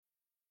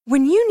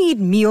When you need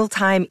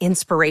mealtime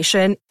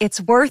inspiration,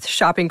 it's worth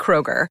shopping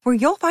Kroger, where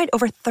you'll find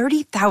over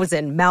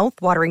 30,000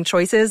 mouth-watering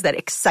choices that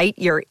excite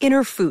your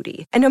inner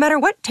foodie. And no matter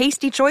what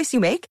tasty choice you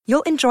make,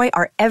 you'll enjoy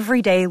our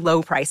everyday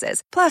low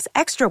prices, plus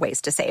extra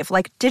ways to save,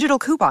 like digital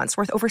coupons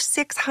worth over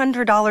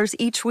 $600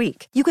 each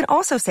week. You can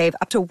also save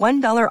up to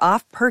 $1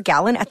 off per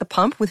gallon at the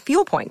pump with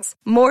fuel points.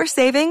 More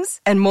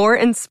savings and more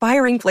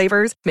inspiring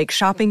flavors make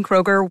shopping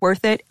Kroger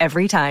worth it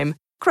every time.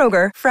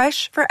 Kroger,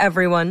 fresh for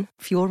everyone.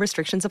 Fuel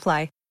restrictions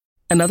apply.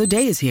 Another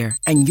day is here,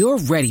 and you're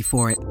ready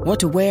for it. What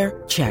to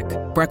wear? Check.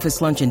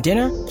 Breakfast, lunch, and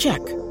dinner? Check.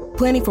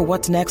 Planning for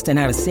what's next and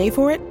how to save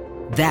for it?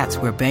 That's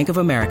where Bank of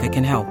America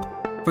can help.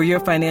 For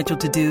your financial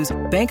to-dos,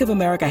 Bank of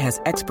America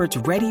has experts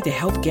ready to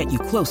help get you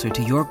closer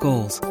to your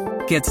goals.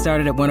 Get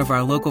started at one of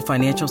our local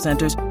financial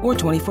centers or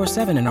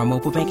 24/7 in our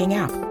mobile banking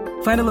app.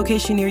 Find a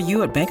location near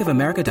you at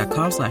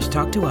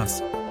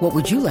bankofamerica.com/talktous. What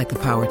would you like the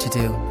power to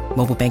do?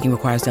 Mobile banking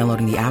requires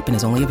downloading the app and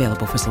is only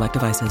available for select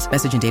devices.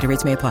 Message and data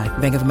rates may apply.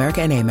 Bank of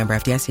America N.A., member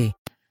FDIC.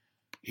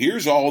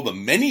 Here's all the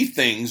many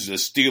things the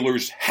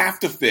Steelers have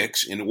to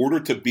fix in order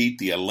to beat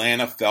the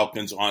Atlanta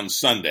Falcons on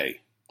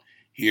Sunday.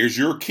 Here's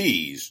your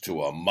keys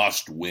to a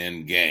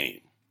must-win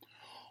game.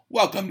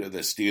 Welcome to the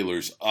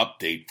Steelers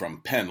Update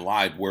from Penn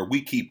Live, where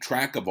we keep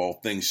track of all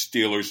things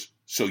Steelers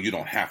so you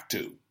don't have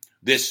to.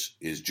 This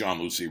is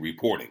John Lucy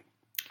reporting.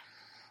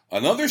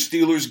 Another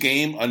Steelers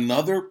game,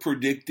 another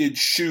predicted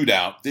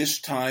shootout, this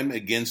time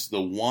against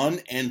the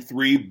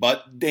 1-3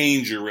 but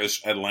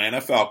dangerous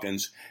Atlanta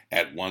Falcons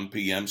at 1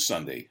 p.m.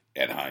 Sunday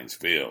at Heinz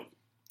Field.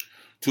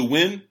 To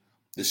win,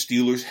 the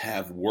Steelers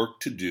have work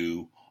to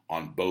do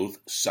on both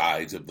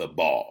sides of the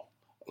ball.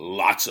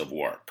 Lots of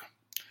work.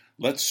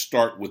 Let's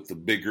start with the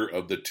bigger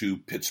of the two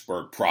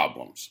Pittsburgh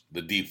problems,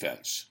 the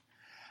defense.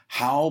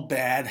 How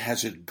bad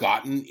has it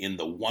gotten in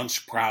the once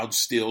proud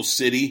Steel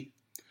City?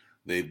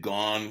 They've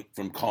gone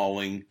from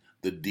calling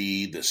the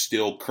D the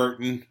Steel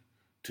Curtain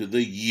to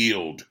the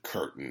Yield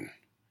Curtain.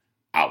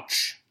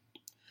 Ouch.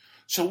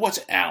 So what's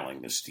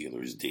ailing the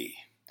Steelers' D?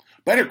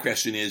 Better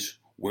question is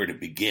where to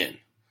begin.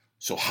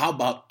 So how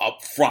about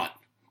up front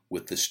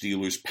with the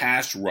Steelers'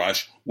 pass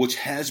rush, which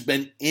has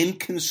been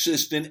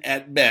inconsistent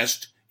at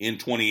best in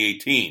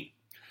 2018?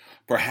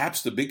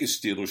 Perhaps the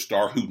biggest Steelers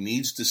star who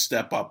needs to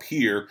step up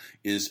here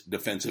is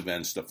defensive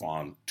end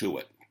Stephon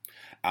Tuitt.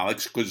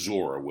 Alex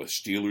Kozora with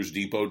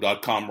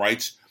SteelersDepot.com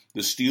writes, the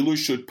Steelers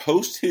should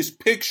post his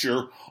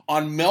picture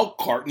on milk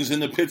cartons in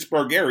the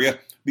Pittsburgh area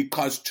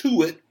because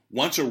Tuitt,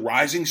 once a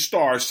rising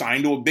star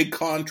signed to a big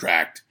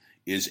contract,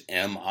 is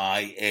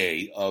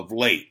MIA of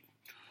late.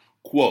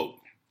 Quote,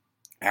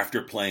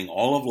 after playing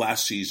all of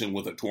last season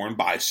with a torn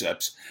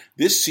biceps,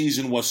 this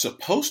season was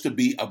supposed to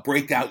be a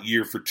breakout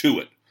year for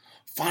Tuitt.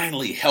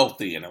 Finally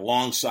healthy and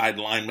alongside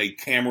linemate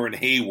Cameron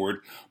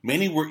Hayward,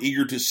 many were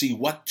eager to see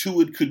what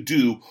Tuitt could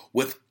do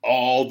with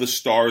all the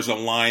stars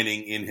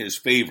aligning in his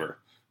favor.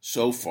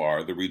 So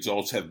far, the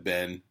results have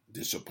been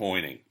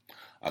disappointing.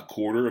 A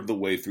quarter of the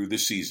way through the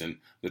season,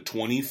 the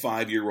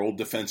 25-year-old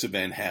defensive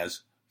end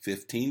has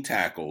 15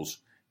 tackles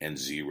and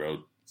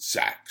 0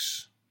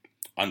 sacks.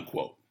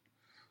 Unquote.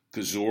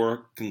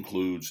 Kozora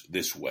concludes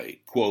this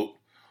way, quote,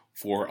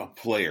 for a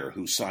player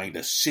who signed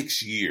a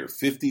 6-year,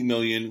 $50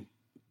 million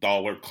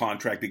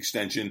contract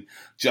extension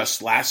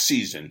just last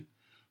season,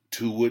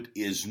 Tuitt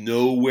is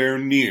nowhere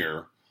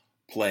near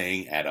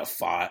playing at a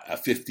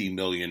 $50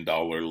 million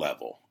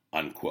level,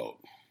 unquote.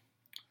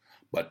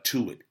 But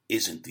Tuitt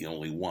isn't the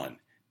only one.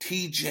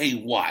 T.J.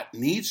 Watt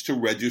needs to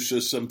register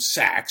some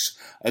sacks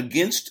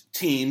against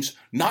teams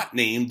not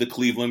named the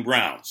Cleveland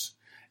Browns.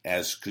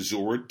 As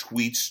Kozora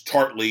tweets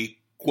tartly,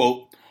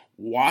 quote,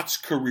 Watt's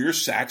career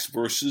sacks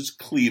versus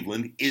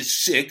Cleveland is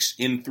 6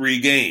 in 3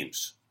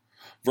 games.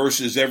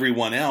 Versus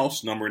everyone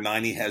else, number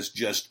 90 has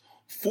just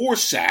 4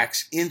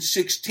 sacks in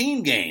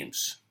 16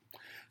 games.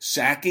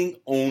 Sacking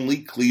only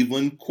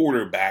Cleveland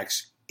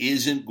quarterbacks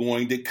isn't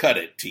going to cut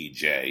it,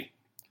 TJ.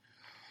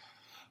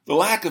 The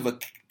lack of a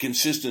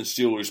consistent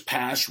Steelers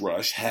pass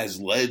rush has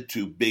led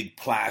to big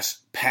pass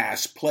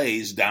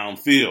plays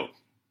downfield.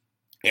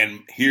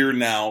 And here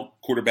now,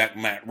 quarterback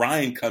Matt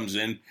Ryan comes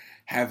in,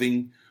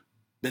 having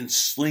been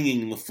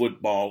slinging the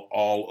football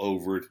all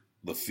over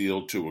the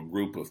field to a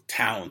group of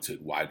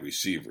talented wide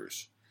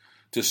receivers.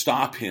 To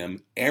stop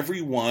him,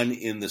 everyone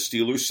in the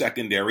Steelers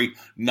secondary,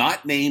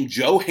 not named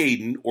Joe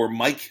Hayden or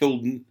Mike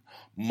Hilton,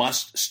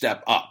 must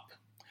step up.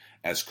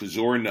 As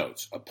Kozora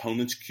notes,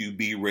 opponents'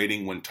 QB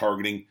rating when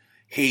targeting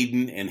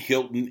Hayden and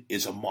Hilton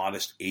is a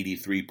modest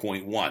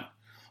 83.1.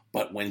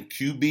 But when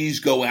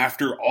QBs go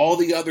after all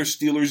the other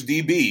Steelers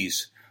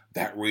DBs,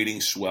 that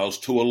rating swells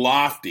to a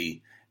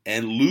lofty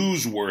and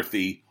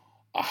lose-worthy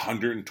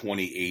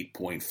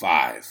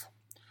 128.5.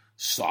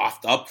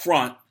 Soft up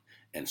front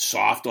and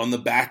soft on the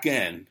back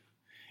end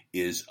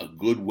is a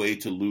good way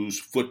to lose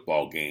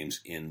football games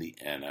in the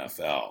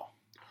NFL.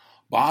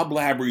 Bob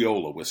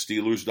Labriola with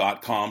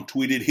Steelers.com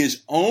tweeted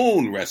his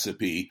own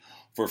recipe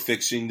for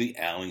fixing the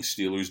ailing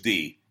Steelers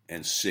D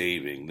and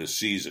saving the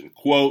season.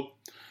 Quote,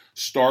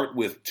 start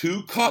with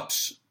 2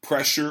 cups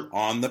pressure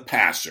on the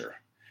passer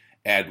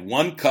Add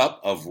 1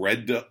 cup of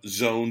red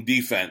zone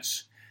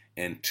defense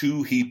and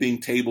 2 heaping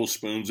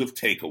tablespoons of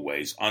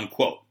takeaways,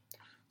 unquote.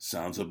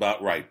 Sounds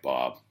about right,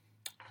 Bob.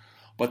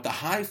 But the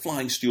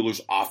high-flying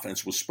Steelers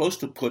offense was supposed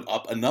to put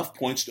up enough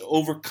points to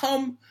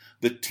overcome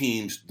the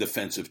team's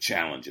defensive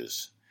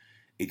challenges.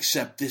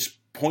 Except this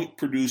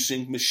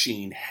point-producing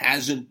machine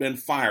hasn't been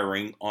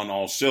firing on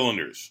all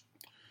cylinders.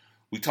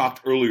 We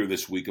talked earlier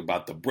this week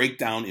about the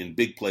breakdown in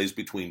big plays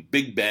between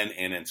Big Ben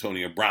and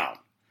Antonio Brown.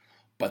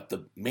 But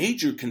the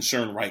major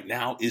concern right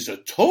now is a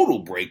total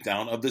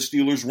breakdown of the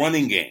Steelers'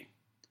 running game.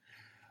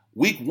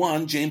 Week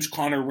 1, James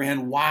Conner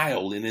ran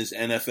wild in his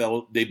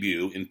NFL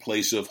debut in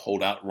place of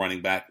holdout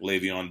running back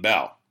Le'Veon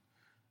Bell.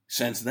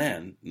 Since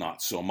then,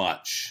 not so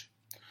much.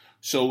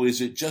 So is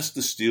it just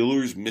the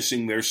Steelers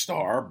missing their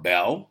star,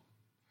 Bell?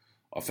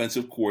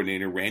 Offensive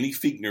coordinator Randy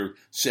Fichtner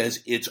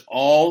says it's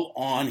all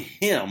on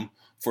him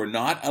for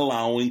not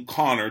allowing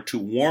Conner to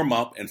warm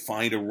up and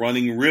find a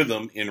running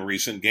rhythm in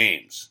recent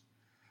games.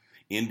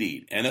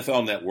 Indeed,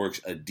 NFL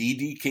Network's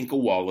Aditi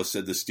Kinkawala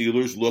said the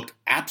Steelers looked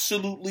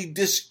absolutely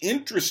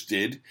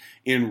disinterested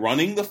in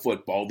running the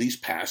football these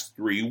past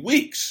 3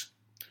 weeks.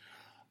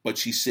 But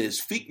she says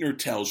Fichtner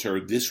tells her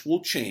this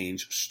will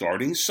change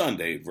starting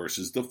Sunday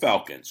versus the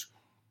Falcons.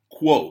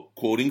 Quote,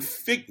 quoting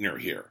Fichtner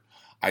here,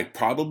 "I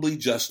probably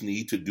just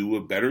need to do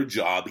a better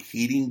job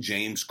heating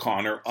James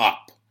Conner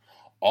up.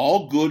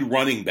 All good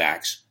running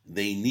backs,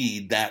 they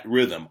need that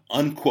rhythm,"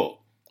 unquote.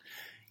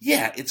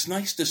 Yeah, it's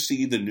nice to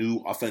see the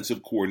new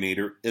offensive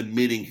coordinator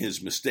admitting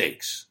his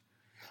mistakes.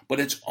 But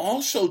it's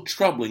also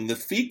troubling that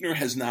Fichtner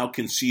has now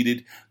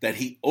conceded that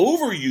he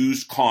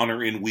overused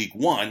Conner in Week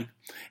 1,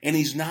 and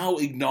he's now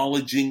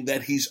acknowledging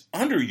that he's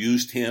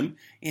underused him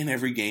in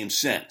every game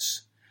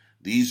since.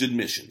 These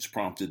admissions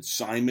prompted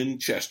Simon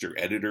Chester,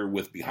 editor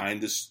with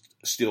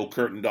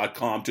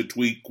BehindTheSteelCurtain.com, to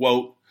tweet,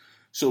 quote,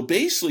 "So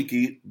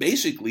basically,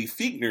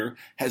 Fichtner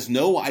has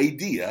no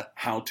idea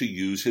how to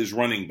use his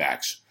running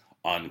backs,"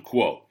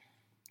 unquote.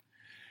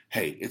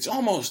 Hey, it's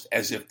almost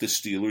as if the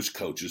Steelers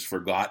coaches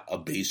forgot a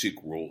basic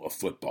rule of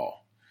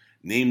football.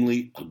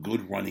 Namely, a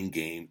good running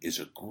game is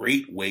a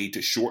great way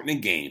to shorten a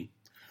game,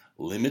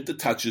 limit the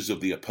touches of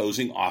the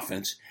opposing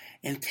offense,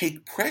 and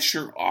take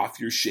pressure off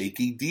your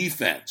shaky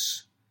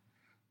defense.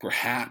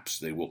 Perhaps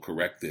they will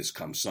correct this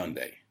come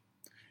Sunday.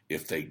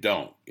 If they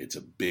don't, it's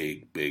a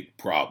big, big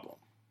problem.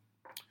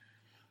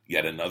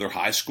 Yet another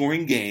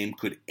high-scoring game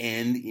could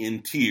end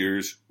in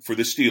tears for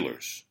the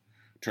Steelers,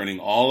 turning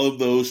all of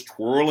those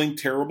twirling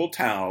terrible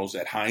towels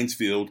at Heinz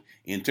Field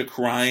into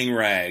crying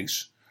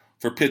rags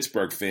for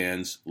Pittsburgh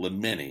fans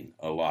lamenting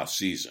a lost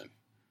season.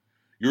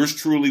 Yours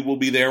truly will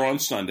be there on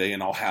Sunday,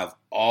 and I'll have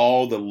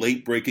all the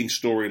late-breaking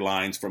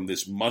storylines from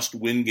this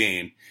must-win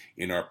game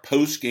in our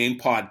post-game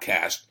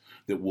podcast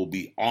that will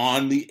be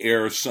on the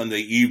air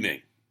Sunday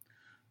evening.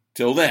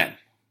 Till then,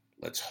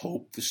 let's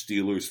hope the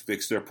Steelers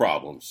fix their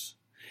problems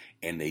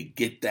and they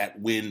get that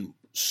win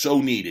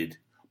so needed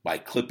by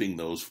clipping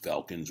those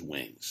Falcons'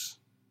 wings.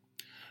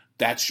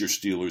 That's your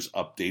Steelers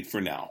update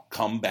for now.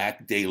 Come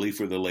back daily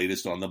for the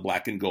latest on the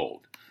black and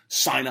gold.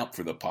 Sign up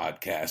for the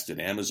podcast at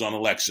Amazon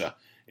Alexa,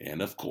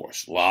 and of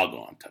course, log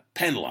on to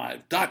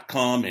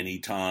PennLive.com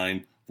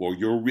anytime for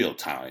your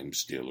real-time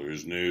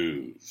Steelers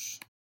news.